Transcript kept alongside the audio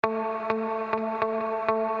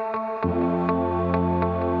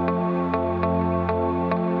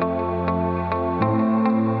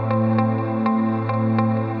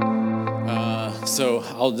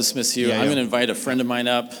I'll dismiss you. I'm going to invite a friend of mine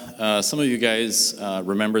up. Some of you guys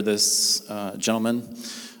remember this gentleman.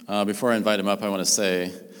 Before I invite him up, I want to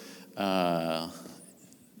say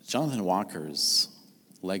Jonathan Walker's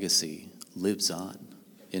legacy lives on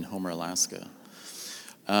in Homer, Alaska.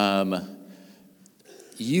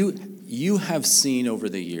 You have seen over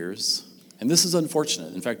the years, and this is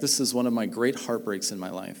unfortunate. In fact, this is one of my great heartbreaks in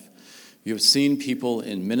my life. You have seen people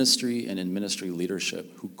in ministry and in ministry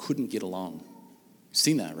leadership who couldn't get along. You've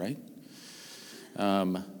seen that, right?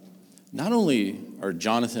 Not only are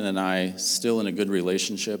Jonathan and I still in a good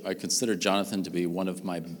relationship, I consider Jonathan to be one of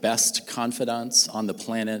my best confidants on the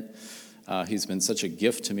planet. He's been such a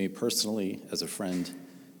gift to me personally as a friend,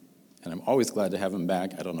 and I'm always glad to have him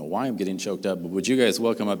back. I don't know why I'm getting choked up, but would you guys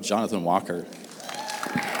welcome up Jonathan Walker?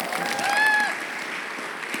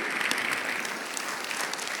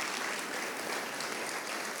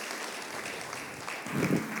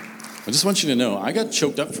 I just want you to know, I got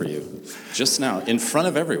choked up for you just now in front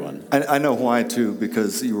of everyone. I know why, too,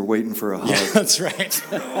 because you were waiting for a hug. Yeah, that's right.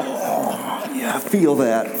 Oh, yeah, feel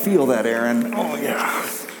that, Aaron. Oh, yeah.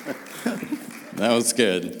 That was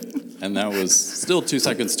good. And that was still 2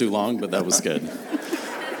 seconds too long, but that was good.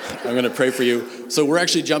 I'm going to pray for you. So we're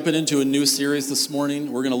actually jumping into a new series this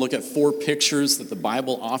morning. We're going to look at 4 pictures that the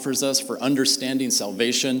Bible offers us for understanding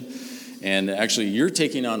salvation. And actually, you're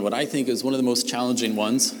taking on what I think is one of the most challenging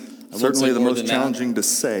ones. Certainly the most challenging to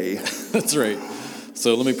say. That's right.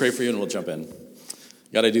 So let me pray for you and we'll jump in.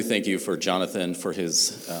 God, I do thank you for Jonathan, for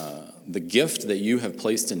his the gift that you have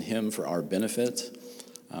placed in him for our benefit.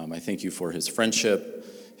 I thank you for his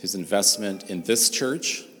friendship, his investment in this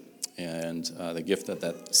church, and the gift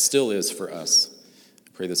that still is for us.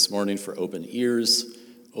 I pray this morning for open ears,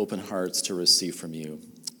 open hearts to receive from you.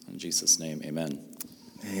 In Jesus' name, amen.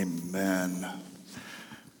 Amen.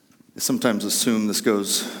 I sometimes assume this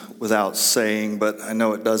goes without saying, but I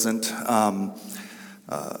know it doesn't. Aaron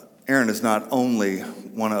is not only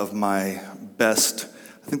one of my best,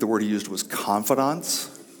 I think the word he used was confidants,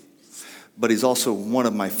 but he's also one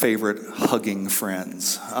of my favorite hugging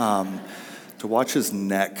friends. To watch his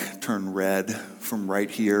neck turn red from right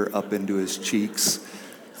here up into his cheeks,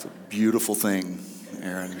 it's a beautiful thing,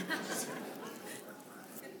 Aaron.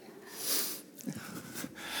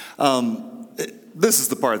 This is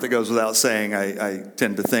the part that goes without saying, I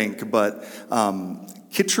tend to think, but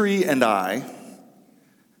Kitchery and I,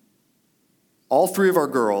 all 3 of our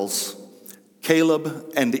girls,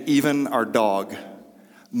 Caleb, and even our dog,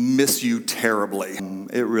 miss you terribly.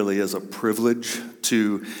 It really is a privilege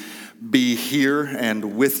to be here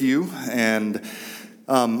and with you, and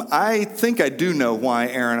I think I do know why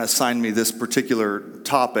Aaron assigned me this particular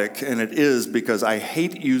topic, and it is because I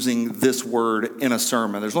hate using this word in a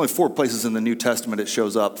sermon. There's only 4 places in the New Testament it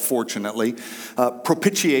shows up, fortunately.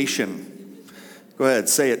 Propitiation. Go ahead,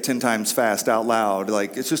 say it 10 times fast out loud.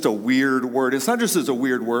 Like, it's just a weird word. It's not just as a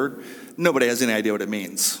weird word. Nobody has any idea what it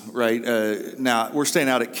means, right? Now, we're staying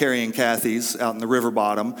out at Carrie and Kathy's out in the river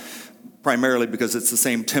bottom, primarily because it's the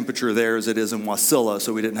same temperature there as it is in Wasilla,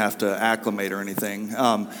 so we didn't have to acclimate or anything.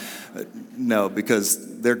 No,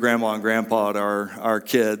 because their grandma and grandpa are our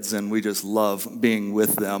kids, and we just love being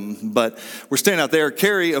with them. But we're staying out there.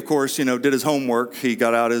 Carrie, of course, did his homework. He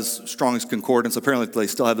got out his Strong's Concordance. Apparently, they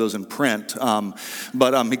still have those in print.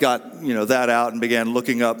 But he got that out and began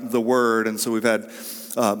looking up the Word, and so we've had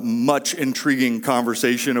much intriguing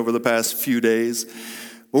conversation over the past few days.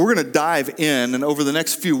 Well, we're going to dive in, and over the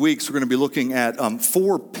next few weeks, we're going to be looking at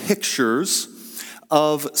 4 pictures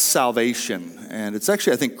of salvation. And it's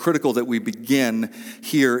actually, I think, critical that we begin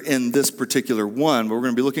here in this particular one. But we're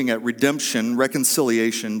going to be looking at redemption,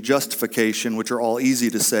 reconciliation, justification, which are all easy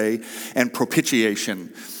to say, and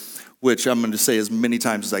propitiation, which I'm going to say as many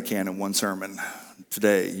times as I can in one sermon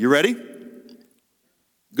today. You ready?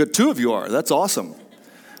 Good, 2 of you are. That's awesome.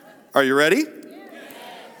 Are you ready?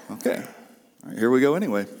 Okay. All right, here we go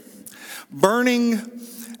anyway. Burning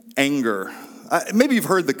anger. Maybe you've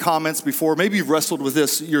heard the comments before. Maybe you've wrestled with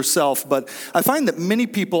this yourself. But I find that many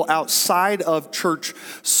people outside of church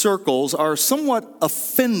circles are somewhat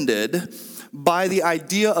offended by the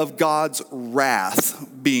idea of God's wrath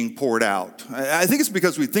being poured out. I think it's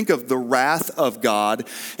because we think of the wrath of God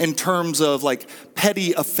in terms of like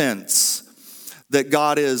petty offense. That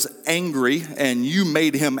God is angry and you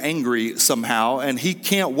made him angry somehow, and he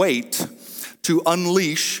can't wait to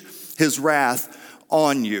unleash his wrath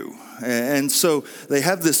on you. And so they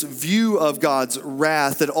have this view of God's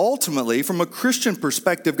wrath that ultimately, from a Christian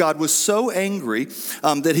perspective, God was so angry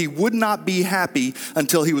that he would not be happy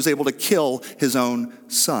until he was able to kill his own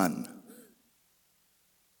son.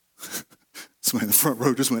 Somebody in the front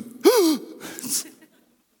row just went,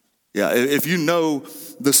 yeah, if you know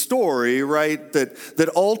the story, right, that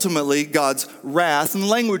ultimately God's wrath, and the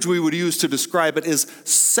language we would use to describe it, is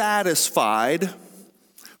satisfied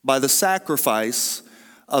by the sacrifice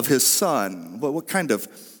of his son. What kind of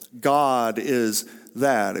God is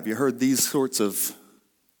that? Have you heard these sorts of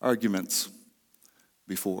arguments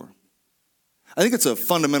before? I think it's a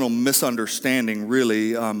fundamental misunderstanding,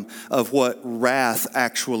 really, of what wrath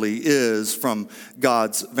actually is from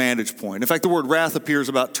God's vantage point. In fact, the word wrath appears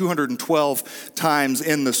about 212 times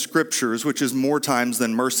in the scriptures, which is more times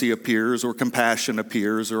than mercy appears or compassion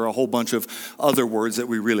appears or a whole bunch of other words that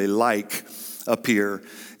we really like appear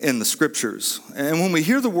in the scriptures. And when we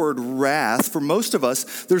hear the word wrath, for most of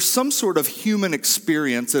us, there's some sort of human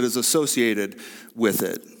experience that is associated with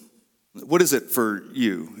it. What is it for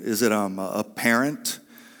you? Is it a parent?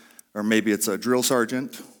 Or maybe it's a drill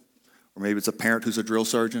sergeant? Or maybe it's a parent who's a drill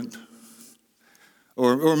sergeant?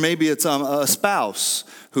 Or maybe it's a spouse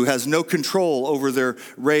who has no control over their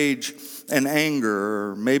rage and anger.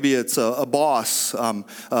 Or maybe it's a boss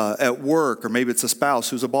at work. Or maybe it's a spouse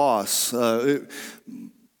who's a boss.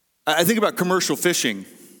 I think about commercial fishing.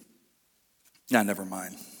 Nah, never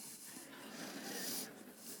mind.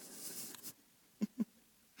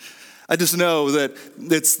 I just know that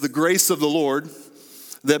it's the grace of the Lord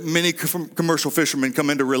that many commercial fishermen come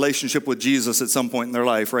into relationship with Jesus at some point in their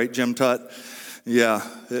life, right, Jim Tutt? Yeah,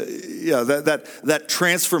 that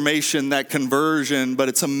transformation, that conversion. But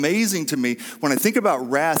it's amazing to me, when I think about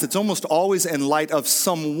wrath, it's almost always in light of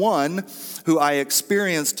someone who I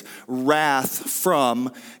experienced wrath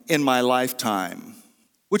from in my lifetime,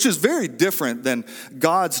 which is very different than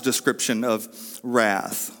God's description of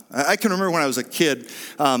wrath. I can remember when I was a kid,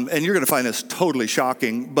 and you're going to find this totally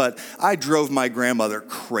shocking, but I drove my grandmother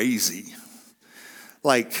crazy.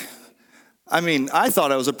 I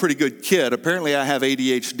thought I was a pretty good kid. Apparently I have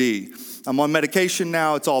ADHD. I'm on medication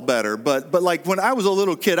now, it's all better. But when I was a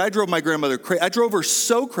little kid, I drove my grandmother crazy. I drove her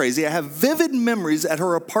so crazy. I have vivid memories at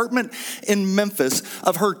her apartment in Memphis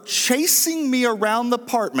of her chasing me around the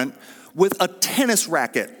apartment with a tennis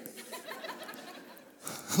racket.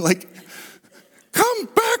 Come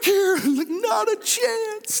back here. Not a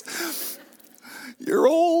chance. You're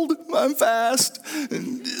old, I'm fast.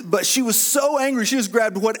 But she was so angry, she just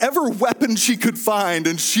grabbed whatever weapon she could find,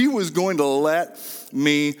 and she was going to let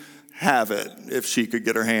me have it if she could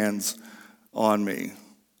get her hands on me.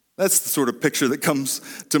 That's the sort of picture that comes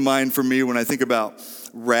to mind for me when I think about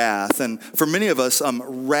wrath. And for many of us,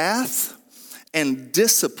 wrath and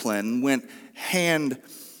discipline went hand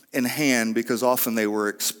in hand because often they were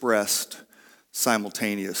expressed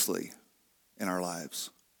simultaneously in our lives.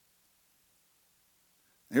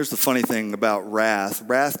 Here's the funny thing about wrath.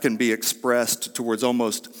 Wrath can be expressed towards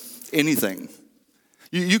almost anything.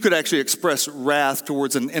 You could actually express wrath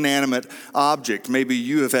towards an inanimate object. Maybe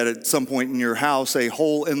you have had at some point in your house a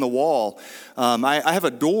hole in the wall. I have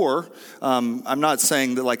a door. I'm not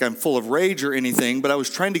saying that I'm full of rage or anything, but I was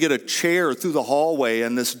trying to get a chair through the hallway,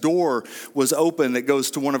 and this door was open that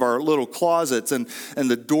goes to one of our little closets, and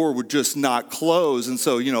the door would just not close. And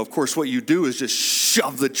so, of course, what you do is just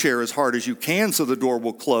shove the chair as hard as you can so the door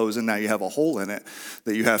will close, and now you have a hole in it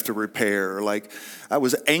that you have to repair. I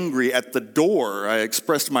was angry at the door. I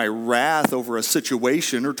expressed my wrath over a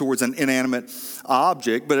situation or towards an inanimate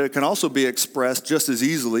object, but it can also be expressed just as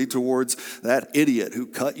easily towards that idiot who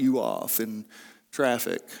cut you off in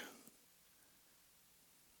traffic.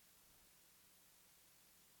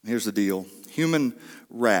 Here's the deal. Human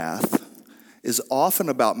wrath is often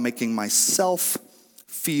about making myself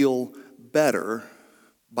feel better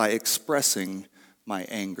by expressing my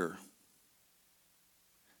anger.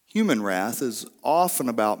 Human wrath is often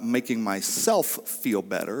about making myself feel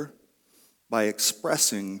better by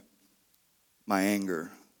expressing my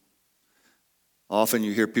anger. Often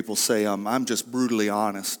you hear people say, I'm just brutally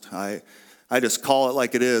honest. I just call it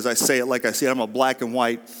like it is. I say it like I see it. I'm a black and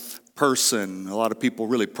white person. A lot of people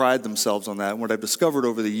really pride themselves on that. And what I've discovered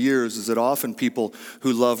over the years is that often people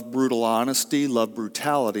who love brutal honesty love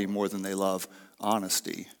brutality more than they love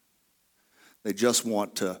honesty. They just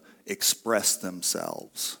want to express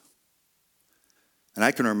themselves. And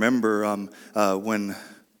I can remember when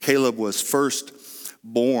Caleb was first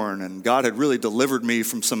born, and God had really delivered me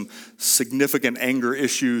from some significant anger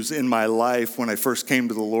issues in my life when I first came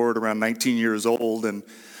to the Lord around 19 years old.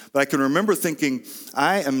 But I can remember thinking,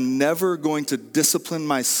 I am never going to discipline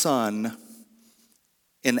my son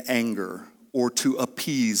in anger or to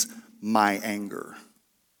appease my anger.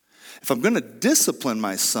 If I'm going to discipline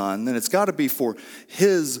my son, then it's got to be for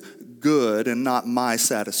his good and not my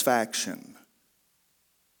satisfaction.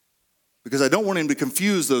 Because I don't want him to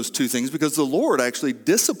confuse those two things, because the Lord actually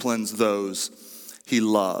disciplines those he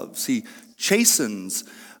loves. He chastens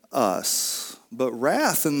us. But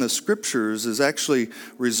wrath in the scriptures is actually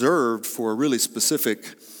reserved for a really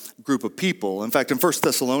specific group of people. In fact, in 1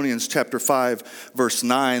 Thessalonians chapter 5, verse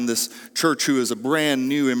 9, this church who is a brand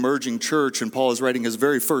new emerging church, and Paul is writing his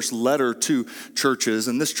very first letter to churches,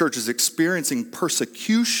 and this church is experiencing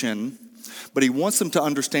persecution, but he wants them to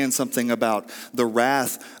understand something about the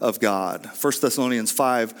wrath of God. 1 Thessalonians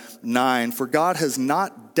 5, 9, for God has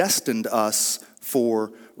not destined us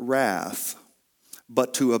for wrath,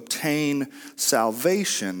 but to obtain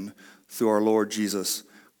salvation through our Lord Jesus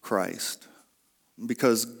Christ.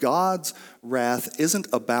 Because God's wrath isn't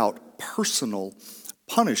about personal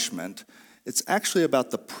punishment. It's actually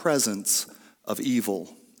about the presence of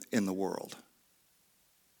evil in the world.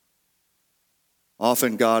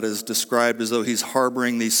 Often God is described as though he's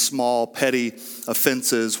harboring these small, petty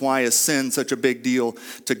offenses. Why is sin such a big deal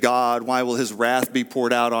to God? Why will his wrath be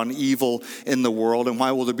poured out on evil in the world? And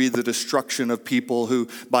why will there be the destruction of people who,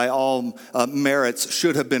 by all merits,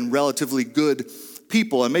 should have been relatively good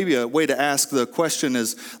people? And maybe a way to ask the question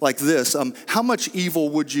is like this. How much evil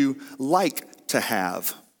would you like to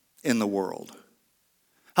have in the world?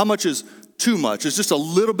 How much is too much? Is just a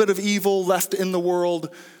little bit of evil left in the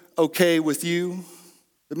world okay with you?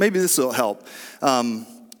 But maybe this will help.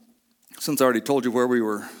 Since I already told you where we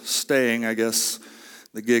were staying, I guess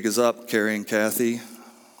the gig is up, Carrie and Kathy.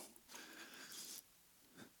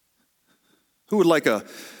 Who would like a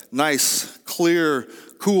nice, clear,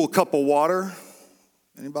 cool cup of water?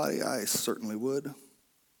 Anybody? I certainly would.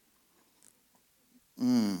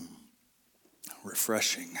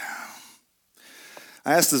 Refreshing.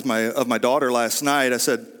 I asked this of my daughter last night. I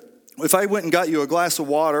said, if I went and got you a glass of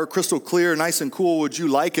water, crystal clear, nice and cool, would you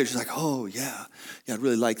like it? She's like, oh, yeah, I'd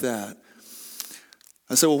really like that.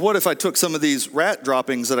 I said, well, what if I took some of these rat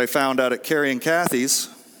droppings that I found out at Carrie and Kathy's?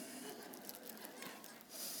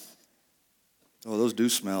 Oh, those do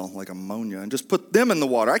smell like ammonia. And just put them in the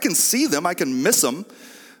water. I can see them. I can miss them.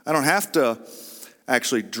 I don't have to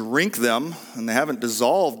actually drink them, and they haven't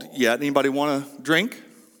dissolved yet. Anybody want to drink?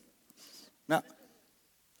 No. I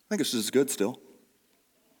think it's just good still.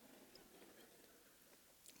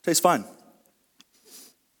 Tastes fine.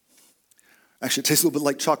 Actually, it tastes a little bit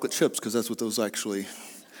like chocolate chips because that's what those actually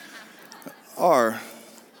are.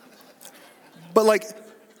 But like,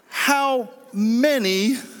 how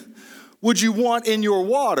many would you want in your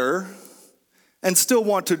water and still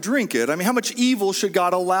want to drink it? I mean, how much evil should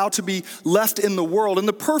God allow to be left in the world, in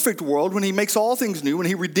the perfect world, when he makes all things new, when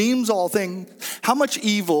he redeems all things? How much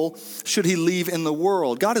evil should he leave in the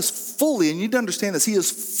world? God is fully, and you need to understand this, he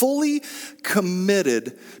is fully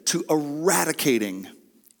committed to eradicating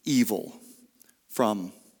evil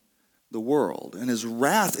from the world. And his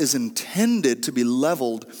wrath is intended to be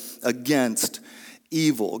leveled against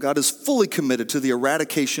evil. God is fully committed to the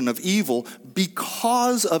eradication of evil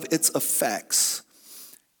because of its effects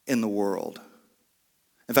in the world.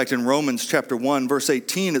 In fact, in Romans chapter 1, verse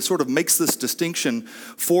 18, it sort of makes this distinction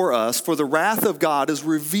for us. For the wrath of God is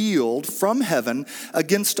revealed from heaven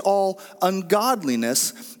against all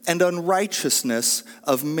ungodliness and unrighteousness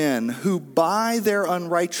of men who by their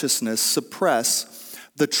unrighteousness suppress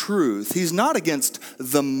the truth. He's not against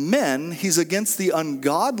the men, he's against the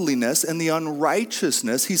ungodliness and the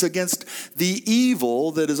unrighteousness. He's against the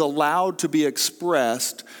evil that is allowed to be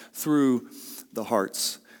expressed through the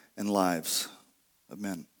hearts and lives of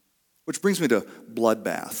men. Which brings me to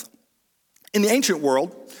bloodbath. In the ancient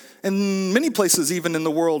world, and many places even in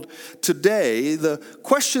the world today, the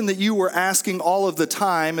question that you were asking all of the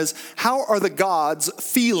time is, how are the gods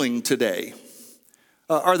feeling today?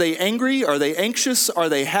 Are they angry? Are they anxious? Are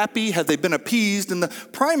they happy? Have they been appeased? And the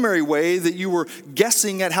primary way that you were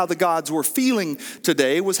guessing at how the gods were feeling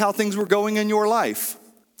today was how things were going in your life,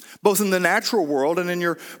 both in the natural world and in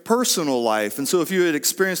your personal life. And so if you had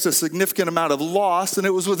experienced a significant amount of loss, and it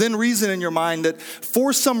was within reason in your mind that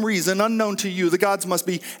for some reason unknown to you, the gods must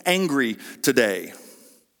be angry today.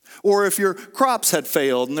 Or if your crops had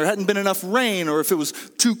failed and there hadn't been enough rain, or if it was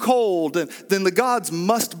too cold, then the gods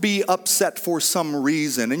must be upset for some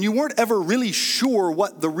reason. And you weren't ever really sure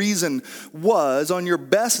what the reason was. On your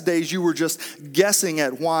best days, you were just guessing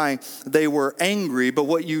at why they were angry. But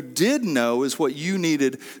what you did know is what you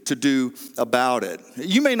needed to do about it.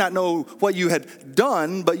 You may not know what you had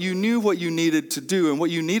done, but you knew what you needed to do. And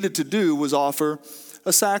what you needed to do was offer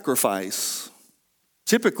a sacrifice.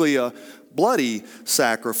 Typically a bloody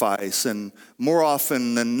sacrifice, and more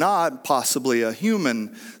often than not, possibly a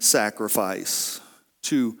human sacrifice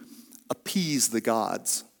to appease the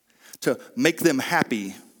gods, to make them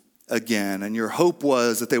happy again. And your hope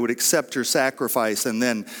was that they would accept your sacrifice and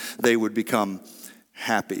then they would become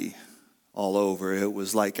happy. all over. It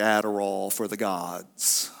was like Adderall for the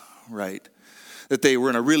gods, right? That they were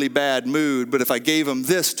in a really bad mood, but if I gave them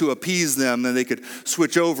this to appease them, then they could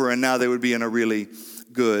switch over and now they would be in a really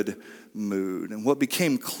good mood. And what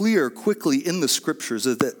became clear quickly in the scriptures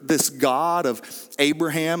is that this God of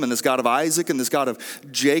Abraham and this God of Isaac and this God of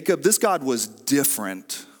Jacob, this God was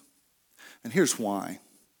different. And here's why.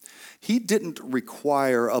 He didn't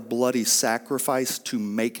require a bloody sacrifice to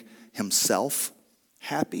make himself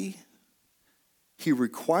happy. He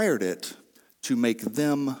required it to make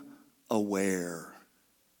them aware.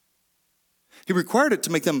 He required it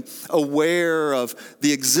to make them aware of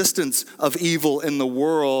the existence of evil in the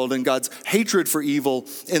world and God's hatred for evil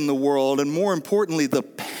in the world. And more importantly, the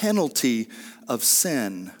penalty of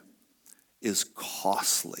sin is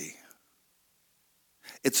costly.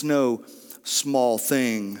 It's no small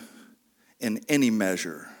thing in any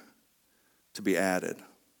measure to be added.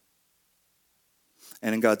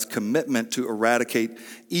 And in God's commitment to eradicate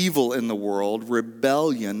evil in the world,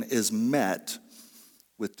 rebellion is met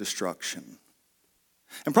with destruction.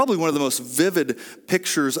 And probably one of the most vivid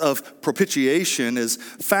pictures of propitiation is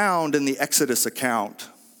found in the Exodus account.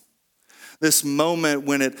 This moment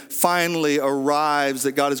when it finally arrives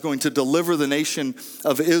that God is going to deliver the nation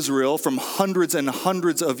of Israel from hundreds and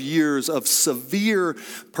hundreds of years of severe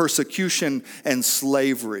persecution and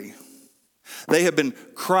slavery. They have been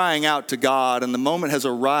crying out to God, and the moment has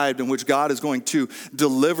arrived in which God is going to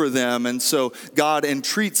deliver them. And so God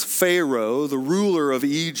entreats Pharaoh, the ruler of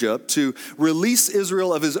Egypt, to release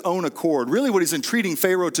Israel of his own accord. Really what he's entreating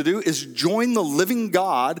Pharaoh to do is join the living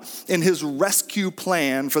God in his rescue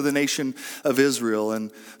plan for the nation of Israel.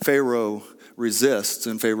 And Pharaoh resists,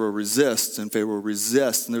 and Pharaoh resists, and Pharaoh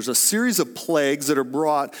resists. And there's a series of plagues that are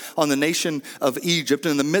brought on the nation of Egypt.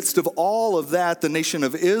 And in the midst of all of that, the nation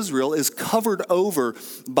of Israel is covered over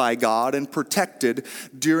by God and protected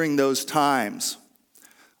during those times.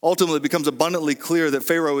 Ultimately, it becomes abundantly clear that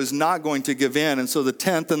Pharaoh is not going to give in. And so the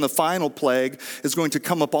 10th and the final plague is going to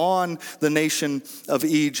come upon the nation of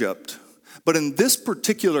Egypt. But in this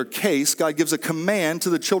particular case, God gives a command to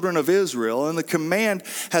the children of Israel, and the command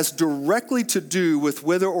has directly to do with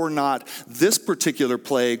whether or not this particular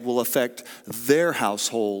plague will affect their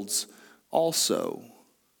households also.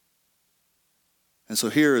 And so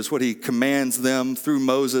here is what he commands them through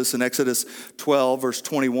Moses in Exodus 12, verse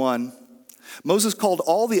 21. Moses called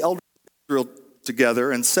all the elders of Israel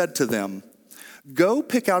together and said to them, "Go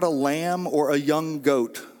pick out a lamb or a young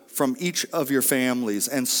goat from each of your families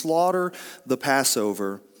and slaughter the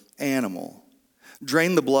Passover animal.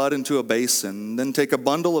 Drain the blood into a basin, then take a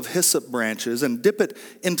bundle of hyssop branches and dip it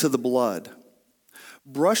into the blood.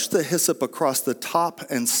 Brush the hyssop across the top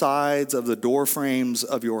and sides of the door frames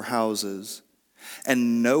of your houses.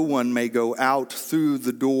 And no one may go out through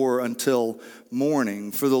the door until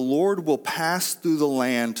morning, for the Lord will pass through the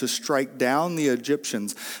land to strike down the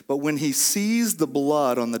Egyptians. But when he sees the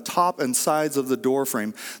blood on the top and sides of the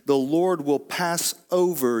doorframe, the Lord will pass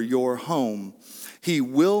over your home. He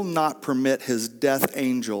will not permit his death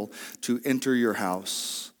angel to enter your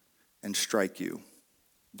house and strike you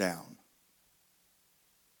down."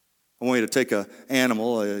 I want you to take an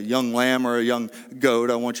animal, a young lamb or a young goat.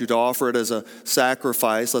 I want you to offer it as a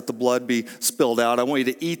sacrifice. Let the blood be spilled out. I want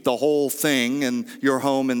you to eat the whole thing in your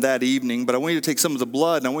home in that evening. But I want you to take some of the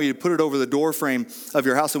blood and I want you to put it over the doorframe of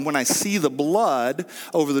your house. And when I see the blood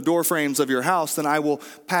over the doorframes of your house, then I will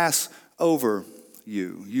pass over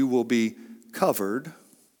you. You will be covered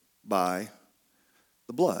by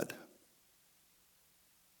the blood.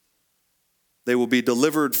 They will be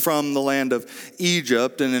delivered from the land of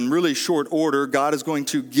Egypt, and in really short order, God is going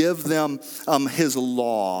to give them his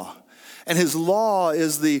law. And his law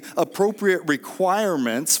is the appropriate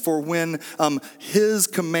requirements for when his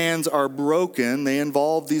commands are broken. They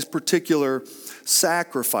involve these particular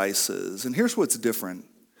sacrifices. And here's what's different.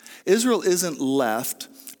 Israel isn't left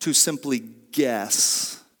to simply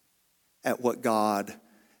guess at what God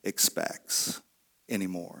expects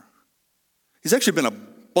anymore. He's actually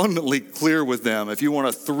been abundantly clear with them. If you want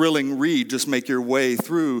a thrilling read, just make your way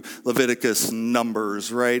through Leviticus, Numbers,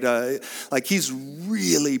 right? Like he's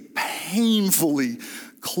really painfully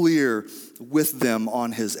clear with them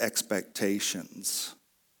on his expectations.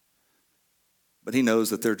 But he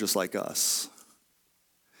knows that they're just like us.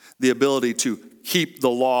 The ability to keep the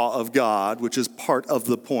law of God, which is part of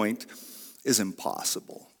the point, is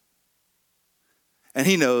impossible. And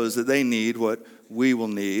he knows that they need what we will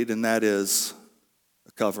need, and that is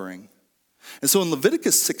covering. And so in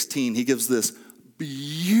Leviticus 16, he gives this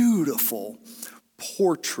beautiful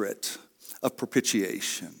portrait of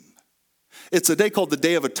propitiation. It's a day called the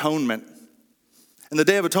Day of Atonement. And the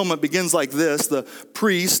Day of Atonement begins like this. The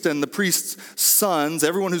priest and the priest's sons,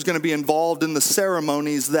 everyone who's going to be involved in the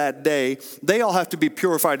ceremonies that day, they all have to be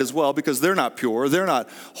purified as well because they're not pure, they're not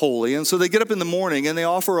holy. And so they get up in the morning and they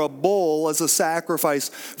offer a bull as a sacrifice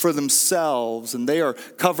for themselves. And they are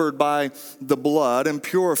covered by the blood and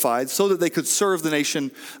purified so that they could serve the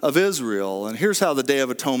nation of Israel. And here's how the Day of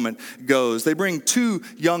Atonement goes. They bring 2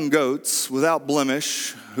 young goats without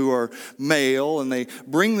blemish, who are male, and they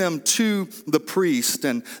bring them to the priest,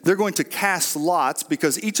 and they're going to cast lots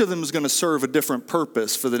because each of them is going to serve a different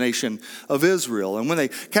purpose for the nation of Israel. And when they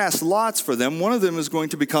cast lots for them, one of them is going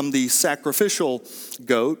to become the sacrificial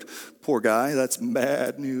goat. Poor guy, that's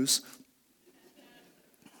bad news.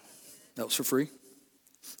 That was for free.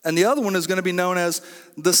 And the other one is going to be known as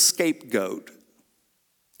the scapegoat.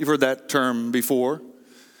 You've heard that term before.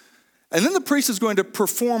 And then the priest is going to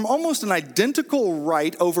perform almost an identical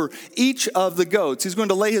rite over each of the goats. He's going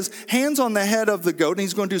to lay his hands on the head of the goat, and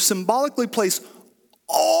he's going to symbolically place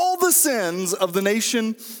all the sins of the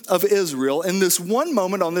nation of Israel in this one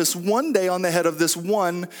moment, on this one day, on the head of this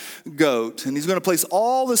one goat. And he's going to place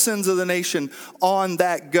all the sins of the nation on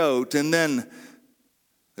that goat, and then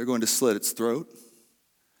they're going to slit its throat. And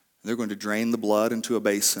they're going to drain the blood into a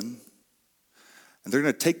basin. And they're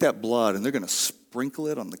going to take that blood and they're going to sprinkle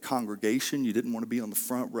it on the congregation. You didn't want to be on the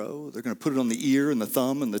front row. They're going to put it on the ear and the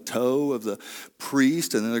thumb and the toe of the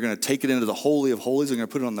priest. And then they're going to take it into the Holy of Holies. They're going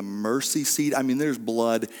to put it on the mercy seat. I mean, there's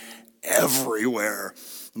blood everywhere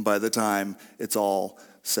by the time it's all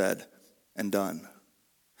said and done.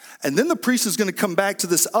 And then the priest is going to come back to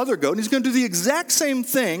this other goat, and he's going to do the exact same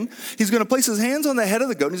thing. He's going to place his hands on the head of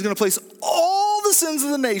the goat, and he's going to place all the sins of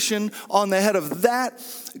the nation on the head of that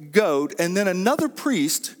goat. And then another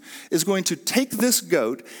priest is going to take this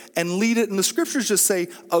goat and lead it, and the scriptures just say,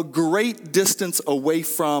 a great distance away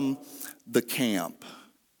from the camp.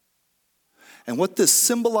 And what this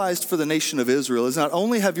symbolized for the nation of Israel is not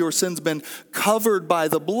only have your sins been covered by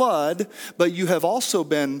the blood, but you have also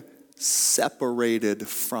been separated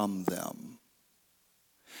from them.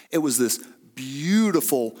 It was this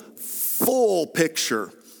beautiful, full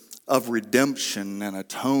picture of redemption and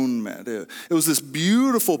atonement. It was this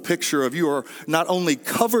beautiful picture of you are not only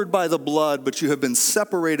covered by the blood, but you have been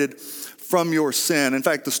separated from your sin. In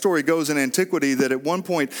fact, the story goes in antiquity that at one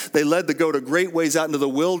point they led the goat a great ways out into the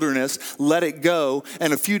wilderness, let it go,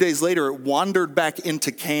 and a few days later it wandered back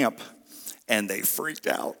into camp, and they freaked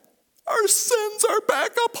out. Our sins are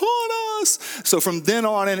back upon us. So from then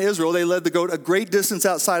on in Israel, they led the goat a great distance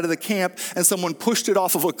outside of the camp, and someone pushed it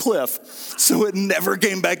off of a cliff. So it never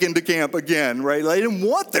came back into camp again, right? They didn't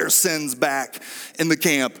want their sins back in the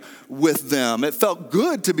camp with them. It felt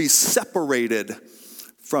good to be separated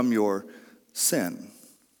from your sin.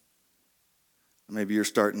 Maybe you're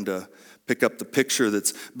starting to pick up the picture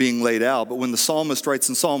that's being laid out. But when the psalmist writes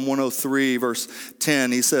in Psalm 103, verse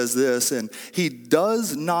 10, he says this, and he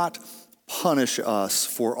does not punish us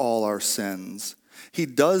for all our sins. He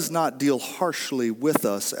does not deal harshly with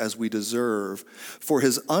us as we deserve. For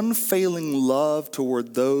his unfailing love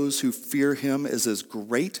toward those who fear him is as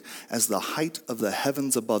great as the height of the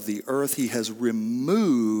heavens above the earth. He has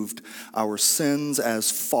removed our sins as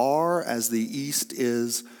far as the east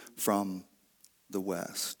is from the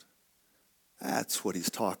west. That's what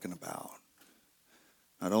he's talking about.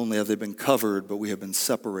 Not only have they been covered, but we have been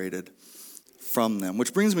separated from them.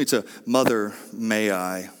 Which brings me to Mother May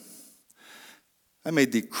I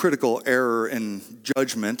made the critical error in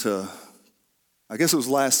judgment, I guess it was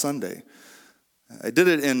last Sunday. I did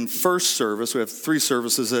it in first service. We have 3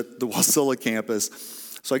 services at the Wasilla campus.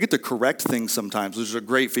 So I get to correct things sometimes, which is a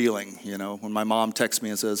great feeling, when my mom texts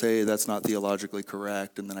me and says, hey, that's not theologically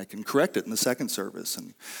correct, and then I can correct it in the second service,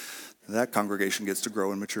 and that congregation gets to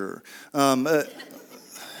grow and mature.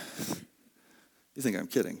 You think I'm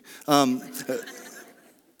kidding.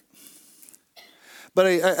 But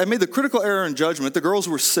I made the critical error in judgment. The girls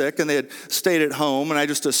were sick, and they had stayed at home, and I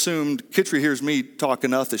just assumed Kitri hears me talk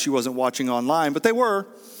enough that she wasn't watching online, but they were.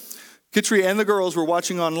 Kitri and the girls were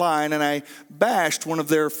watching online, and I bashed one of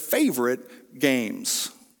their favorite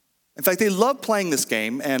games. In fact, they love playing this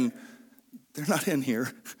game, and they're not in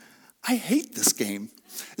here. I hate this game.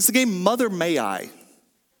 It's the game Mother May I.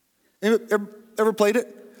 Ever played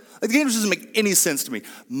it? The game doesn't make any sense to me.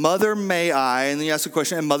 Mother May I, and then you ask a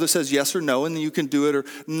question, and mother says yes or no, and then you can do it or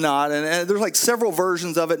not. And there's like several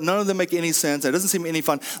versions of it. None of them make any sense. It doesn't seem any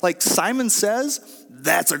fun. Like Simon Says,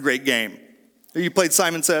 that's a great game. You played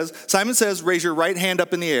Simon Says? Simon Says, raise your right hand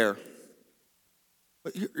up in the air.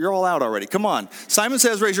 You're all out already. Come on. Simon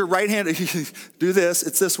Says, raise your right hand. Do this.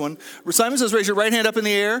 It's this one. Simon Says, raise your right hand up in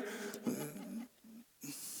the air.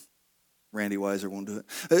 Randy Weiser won't do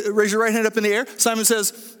it. Raise your right hand up in the air. Simon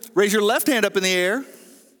says, raise your left hand up in the air.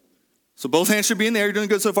 So both hands should be in the air. You're doing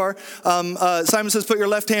good so far. Simon says, put your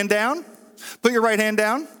left hand down. Put your right hand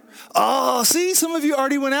down. Oh, see, some of you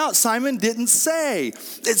already went out. Simon didn't say.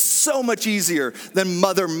 It's so much easier than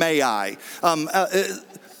Mother May I.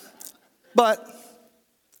 But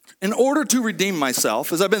in order to redeem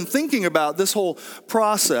myself, as I've been thinking about this whole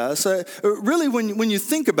process, really when you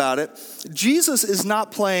think about it, Jesus is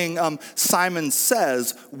not playing Simon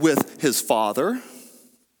Says with his Father.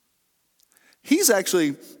 He's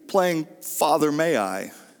actually playing Father May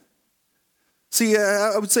I. See,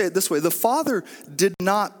 I would say it this way. The Father did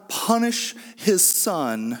not punish his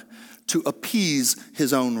Son to appease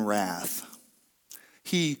his own wrath.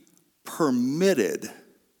 He permitted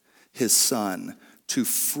his Son to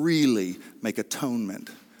freely make atonement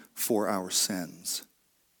for our sins.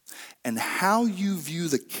 And how you view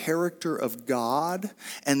the character of God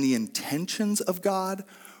and the intentions of God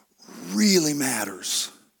really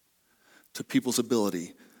matters to people's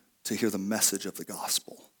ability to hear the message of the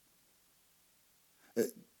gospel.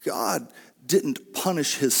 God didn't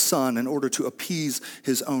punish his Son in order to appease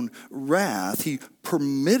his own wrath. He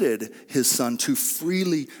permitted his Son to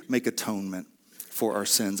freely make atonement for our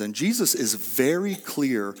sins. And Jesus is very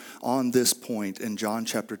clear on this point in John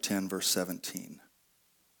chapter 10, verse 17.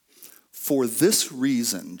 For this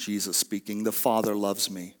reason, Jesus speaking, the Father loves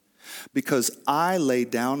me, because I lay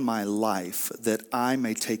down my life that I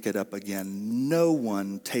may take it up again. No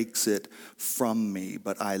one takes it from me,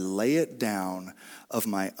 but I lay it down of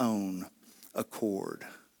my own accord.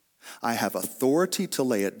 I have authority to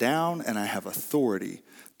lay it down, and I have authority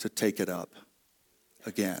to take it up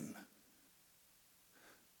again.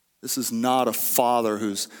 This is not a father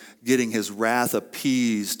who's getting his wrath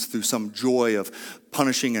appeased through some joy of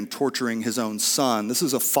punishing and torturing his own son. This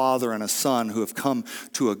is a father and a son who have come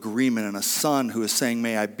to agreement, and a son who is saying,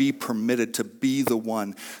 may I be permitted to be the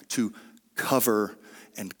one to cover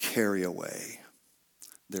and carry away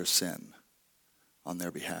their sin on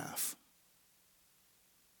their behalf.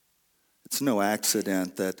 It's no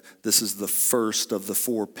accident that this is the first of the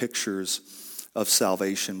four pictures of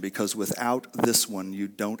salvation, because without this one, you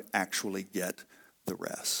don't actually get the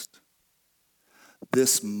rest.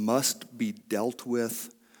 This must be dealt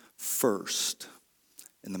with first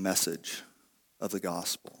in the message of the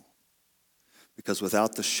gospel. Because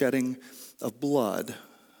without the shedding of blood,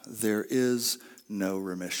 there is no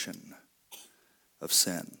remission of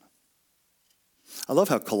sin. I love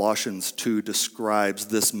how Colossians 2 describes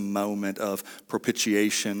this moment of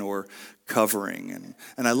propitiation or covering.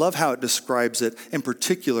 And I love how it describes it in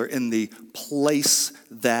particular in the place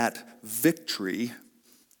that victory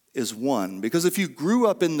is won. Because if you grew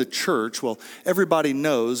up in the church, well, everybody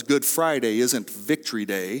knows Good Friday isn't Victory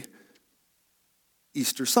Day.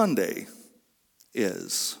 Easter Sunday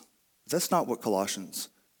is. That's not what Colossians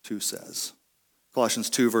 2 says. Colossians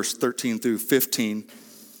 2, verse 13 through 15.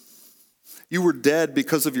 You were dead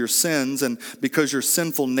because of your sins and because your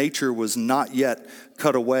sinful nature was not yet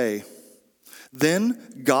cut away.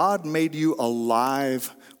 Then God made you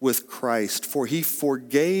alive with Christ, for he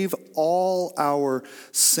forgave all our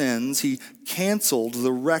sins. He canceled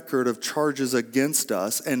the record of charges against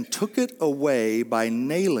us and took it away by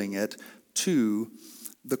nailing it to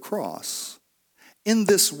the cross. In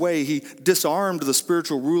this way, he disarmed the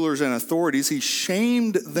spiritual rulers and authorities. He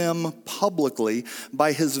shamed them publicly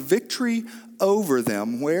by his victory over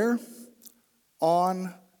them. Where?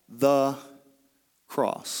 On the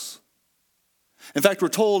cross. In fact, we're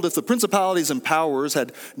told if the principalities and powers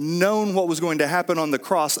had known what was going to happen on the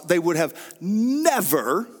cross, they would have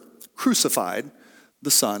never crucified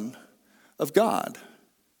the Son of God.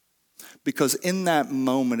 Because in that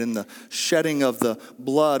moment, in the shedding of the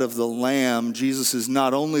blood of the Lamb, Jesus is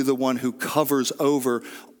not only the one who covers over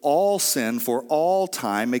all sin for all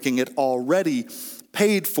time, making it already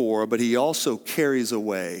paid for, but he also carries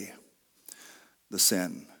away the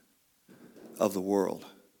sin of the world.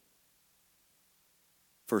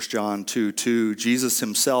 1 John 2:2, Jesus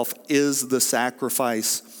himself is the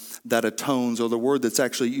sacrifice that atones, or the word that's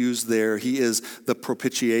actually used there, he is the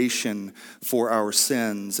propitiation for our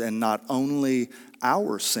sins, and not only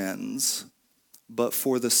our sins, but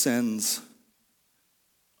for the sins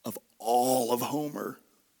of all of Homer.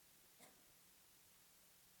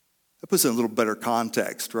 That puts it in a little better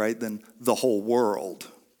context, right, than the whole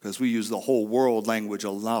world, because we use the whole world language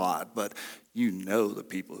a lot, but you know the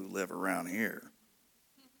people who live around here.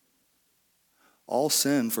 All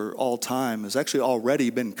sin for all time has actually already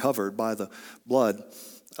been covered by the blood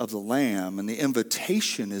of the Lamb. And the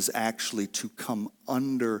invitation is actually to come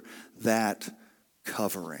under that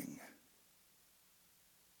covering.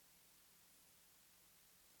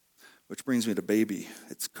 Which brings me to baby,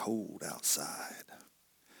 it's cold outside.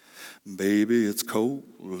 Baby, it's cold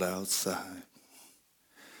outside.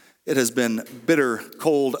 It has been bitter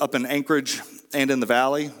cold up in Anchorage and in the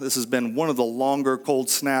valley. This has been one of the longer cold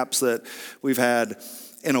snaps that we've had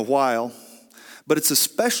in a while. But it's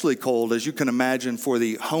especially cold, as you can imagine, for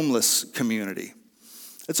the homeless community.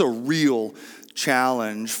 It's a real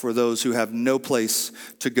challenge for those who have no place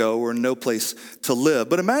to go or no place to live.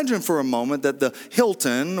 But imagine for a moment that the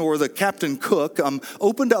Hilton or the Captain Cook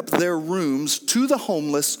opened up their rooms to the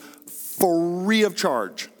homeless free of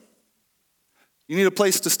charge. You need a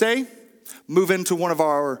place to stay? Move into one of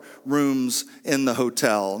our rooms in the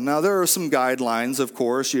hotel. Now, there are some guidelines, of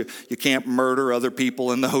course. You can't murder other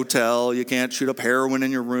people in the hotel. You can't shoot up heroin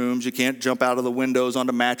in your rooms. You can't jump out of the windows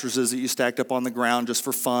onto mattresses that you stacked up on the ground just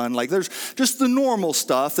for fun. Like, there's just the normal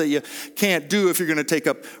stuff that you can't do if you're going to take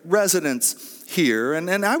up residence here.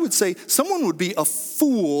 And I would say someone would be a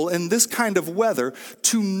fool in this kind of weather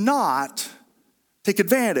to not take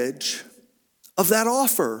advantage of that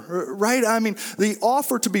offer, right? I mean, the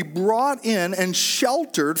offer to be brought in and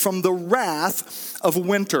sheltered from the wrath of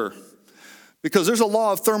winter. Because there's a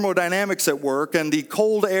law of thermodynamics at work, and the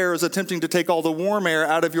cold air is attempting to take all the warm air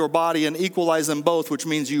out of your body and equalize them both, which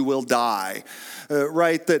means you will die,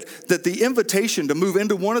 right? That the invitation to move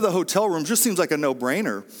into one of the hotel rooms just seems like a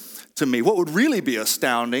no-brainer to me. What would really be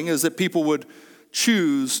astounding is that people would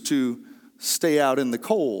choose to stay out in the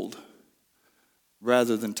cold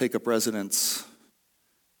rather than take up residence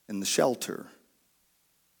in the shelter.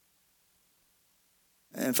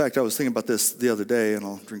 In fact, I was thinking about this the other day, and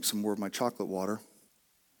I'll drink some more of my chocolate water.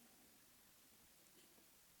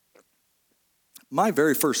 My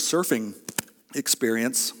very first surfing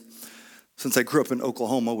experience, since I grew up in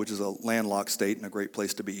Oklahoma, which is a landlocked state and a great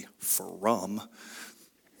place to be from,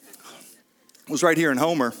 was right here in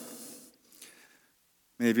Homer.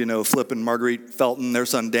 Many of you know Flip and Marguerite Felton. Their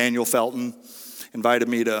son Daniel Felton invited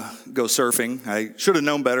me to go surfing. I should have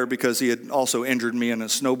known better because he had also injured me in a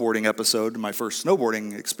snowboarding episode, my first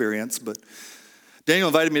snowboarding experience. But Daniel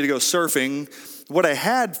invited me to go surfing. What I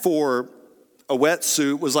had for a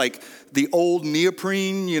wetsuit was like the old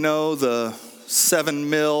neoprene, you know, the 7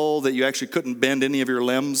 mil that you actually couldn't bend any of your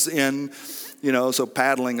limbs in, you know, so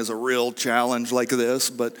paddling is a real challenge like this,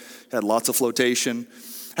 but had lots of flotation.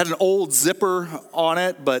 Had an old zipper on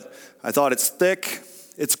it, but I thought it's thick.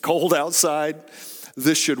 It's cold outside.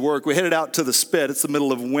 This should work. We headed out to the Spit. It's the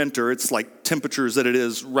middle of winter. It's like temperatures that it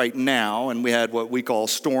is right now. And we had what we call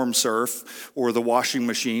storm surf, or the washing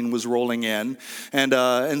machine was rolling in.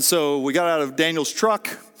 And so we got out of Daniel's truck,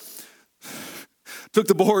 took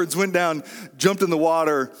the boards, went down, jumped in the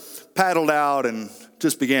water, paddled out, and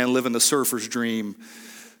just began living the surfer's dream.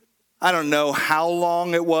 I don't know how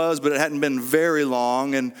long it was, but it hadn't been very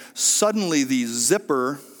long. And suddenly the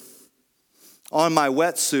zipper on my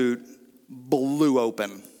wetsuit blew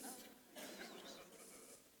open.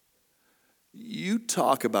 You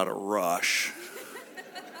talk about a rush.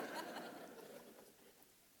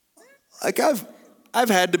 Like I've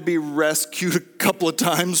had to be rescued a couple of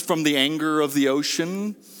times from the anger of the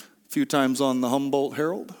ocean, a few times on the Humboldt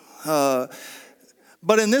Herald.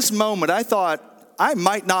 But in this moment, I thought I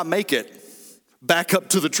might not make it back up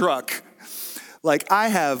to the truck. Like I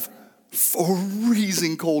have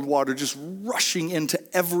freezing cold water just rushing into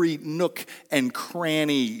every nook and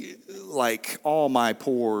cranny, like all my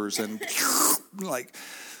pores, and like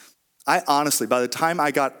I honestly, by the time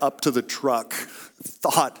I got up to the truck,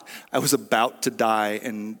 thought I was about to die,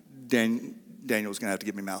 and Daniel was gonna have to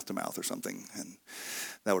give me mouth to mouth or something, and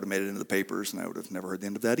that would have made it into the papers, and I would have never heard the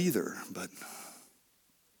end of that either. But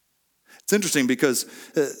it's interesting because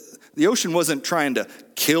the ocean wasn't trying to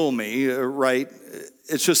kill me, right?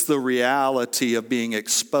 It's just the reality of being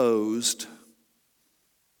exposed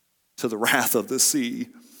to the wrath of the sea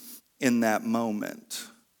in that moment.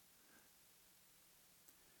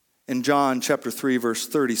 In John chapter 3, verse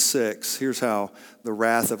 36, here's how the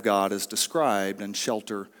wrath of God is described and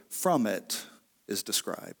shelter from it is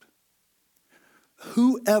described.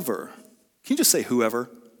 Whoever, can you just say whoever?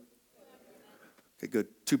 Okay, good.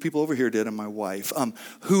 2 people over here did, and my wife.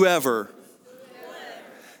 Whoever.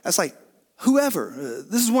 That's like, whoever.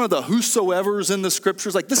 This is one of the whosoevers in the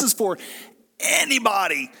scriptures. Like, this is for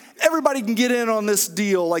anybody. Everybody can get in on this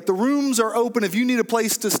deal. Like, the rooms are open if you need a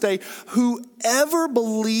place to stay. Whoever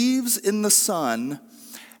believes in the Son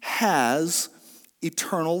has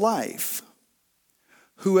eternal life.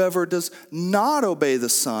 Whoever does not obey the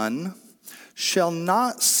Son shall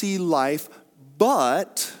not see life,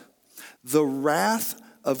 but the wrath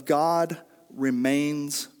of God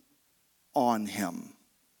remains on him.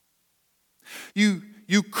 You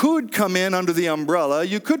You could come in under the umbrella.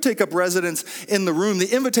 You could take up residence in the room.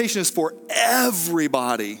 The invitation is for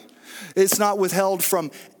everybody. It's not withheld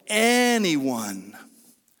from anyone.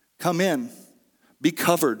 Come in, be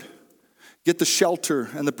covered, get the shelter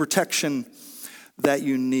and the protection that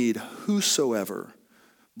you need. Whosoever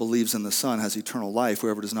believes in the Son has eternal life.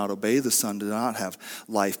 Whoever does not obey the Son does not have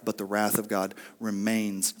life, but the wrath of God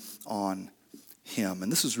remains on him.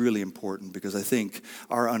 And this is really important because I think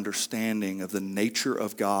our understanding of the nature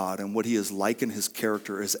of God and what he is like in his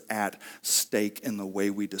character is at stake in the way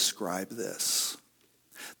we describe this.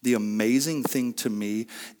 The amazing thing to me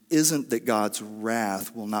isn't that God's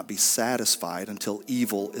wrath will not be satisfied until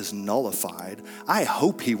evil is nullified. I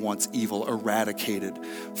hope he wants evil eradicated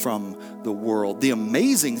from the world. The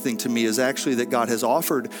amazing thing to me is actually that God has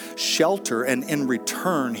offered shelter, and in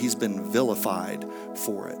return, he's been vilified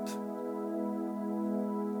for it.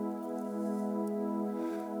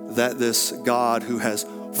 That this God who has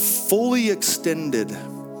fully extended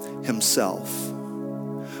himself,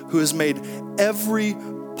 who has made every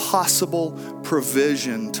possible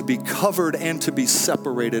provision to be covered and to be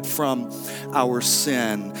separated from our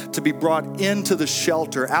sin, to be brought into the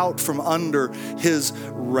shelter, out from under his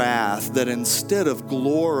wrath, that instead of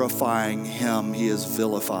glorifying him, he is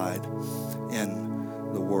vilified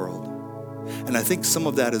in the world. And I think some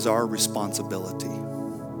of that is our responsibility,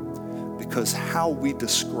 because how we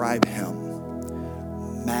describe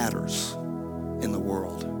him matters in the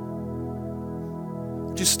world.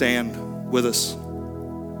 Would you stand with us?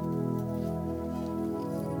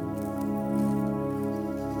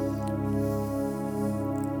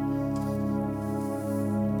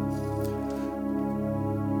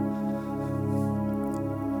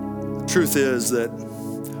 Truth is that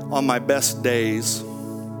on my best days,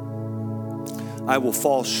 I will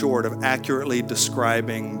fall short of accurately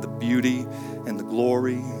describing the beauty and the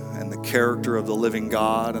glory and the character of the living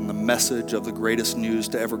God and the message of the greatest news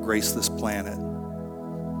to ever grace this planet.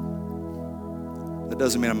 That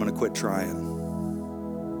doesn't mean I'm going to quit trying.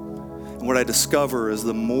 And what I discover is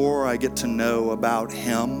the more I get to know about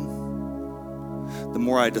him, the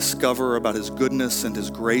more I discover about his goodness and his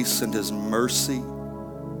grace and his mercy,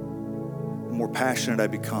 the more passionate I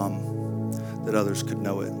become that others could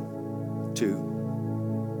know it too.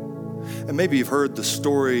 And maybe you've heard the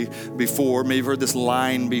story before, maybe you've heard this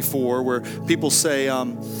line before where people say,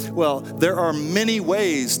 well, there are many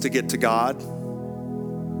ways to get to God.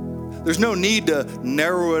 There's no need to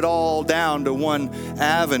narrow it all down to one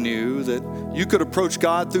avenue, that you could approach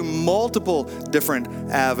God through multiple different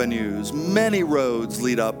avenues. Many roads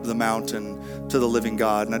lead up the mountain to the living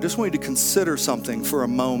God. And I just want you to consider something for a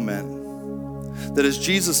moment. That as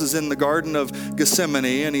Jesus is in the Garden of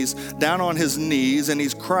Gethsemane and he's down on his knees and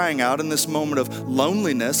he's crying out in this moment of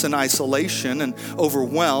loneliness and isolation and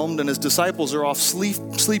overwhelmed, and his disciples are off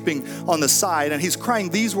sleeping on the side, and he's crying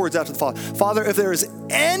these words out to the Father: Father, if there is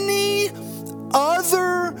any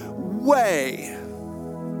other way,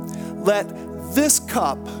 let this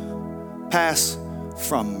cup pass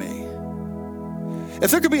from me. If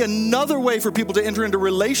there could be another way for people to enter into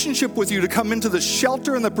relationship with you, to come into the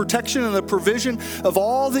shelter and the protection and the provision of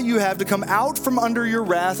all that you have, to come out from under your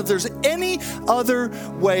wrath, if there's any other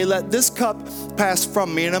way, let this cup pass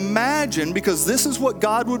from me. And imagine, because this is what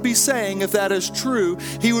God would be saying if that is true,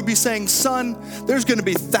 he would be saying, son, there's going to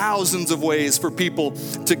be thousands of ways for people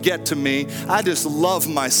to get to me. I just love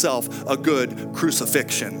myself a good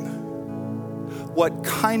crucifixion. What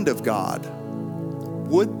kind of God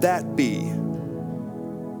would that be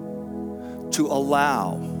to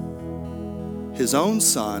allow his own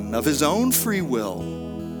son, of his own free will,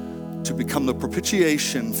 to become the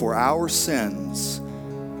propitiation for our sins,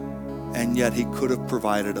 and yet he could have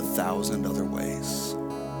provided 1,000 other ways?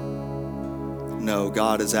 No,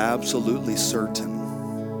 God is absolutely certain,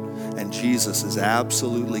 and Jesus is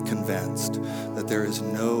absolutely convinced that there is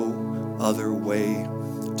no other way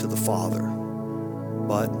to the Father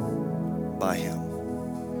but by him.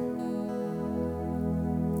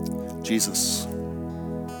 Jesus,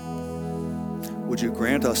 would you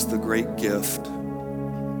grant us the great gift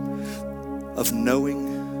of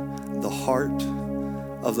knowing the heart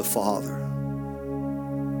of the Father,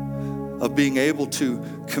 of being able to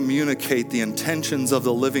communicate the intentions of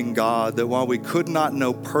the living God, that while we could not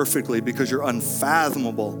know perfectly because you're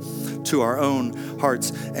unfathomable to our own hearts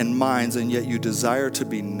and minds, and yet you desire to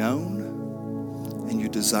be known, and you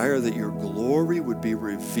desire that your glory would be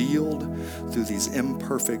revealed through these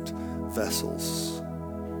imperfect vessels.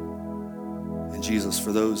 And Jesus,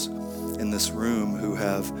 for those in this room who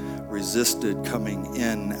have resisted coming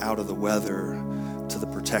in out of the weather to the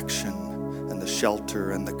protection and the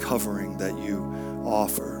shelter and the covering that you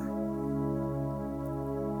offer,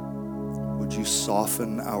 would you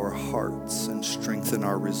soften our hearts and strengthen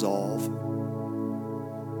our resolve,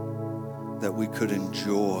 that we could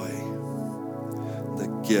enjoy the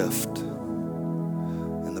gift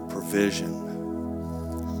and the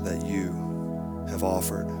provision that you have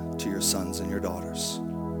offered to your sons and your daughters.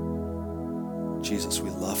 Jesus, we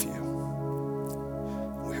love you.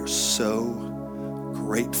 We are so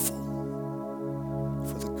grateful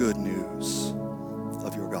for the good news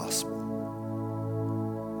of your gospel.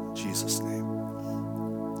 In Jesus' name,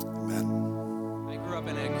 amen. I grew up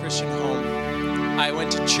in a Christian home. I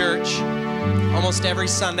went to church almost every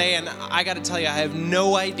Sunday, and I got to tell you, I have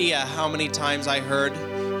no idea how many times I heard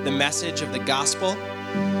the message of the gospel,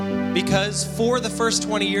 because for the first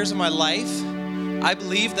 20 years of my life, I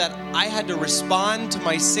believed that I had to respond to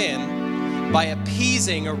my sin by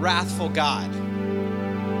appeasing a wrathful God.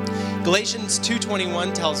 Galatians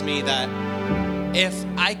 2:21 tells me that if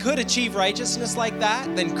I could achieve righteousness like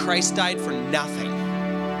that, then Christ died for nothing.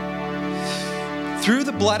 Through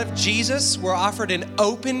the blood of Jesus, we're offered an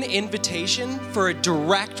open invitation for a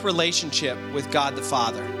direct relationship with God the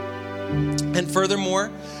Father. And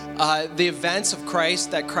furthermore, the events of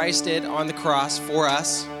Christ that Christ did on the cross for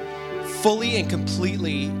us fully and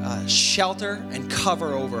completely shelter and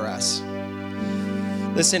cover over us.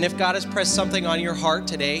 Listen, if God has pressed something on your heart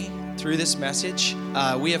today through this message,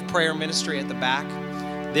 we have prayer ministry at the back.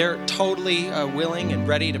 They're totally willing and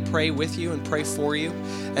ready to pray with you and pray for you.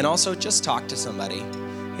 And also just talk to somebody.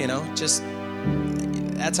 That's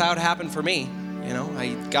how it happened for me.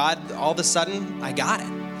 God, all of a sudden, I got it.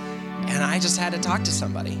 And I just had to talk to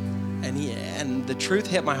somebody. And the truth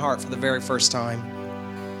hit my heart for the very first time.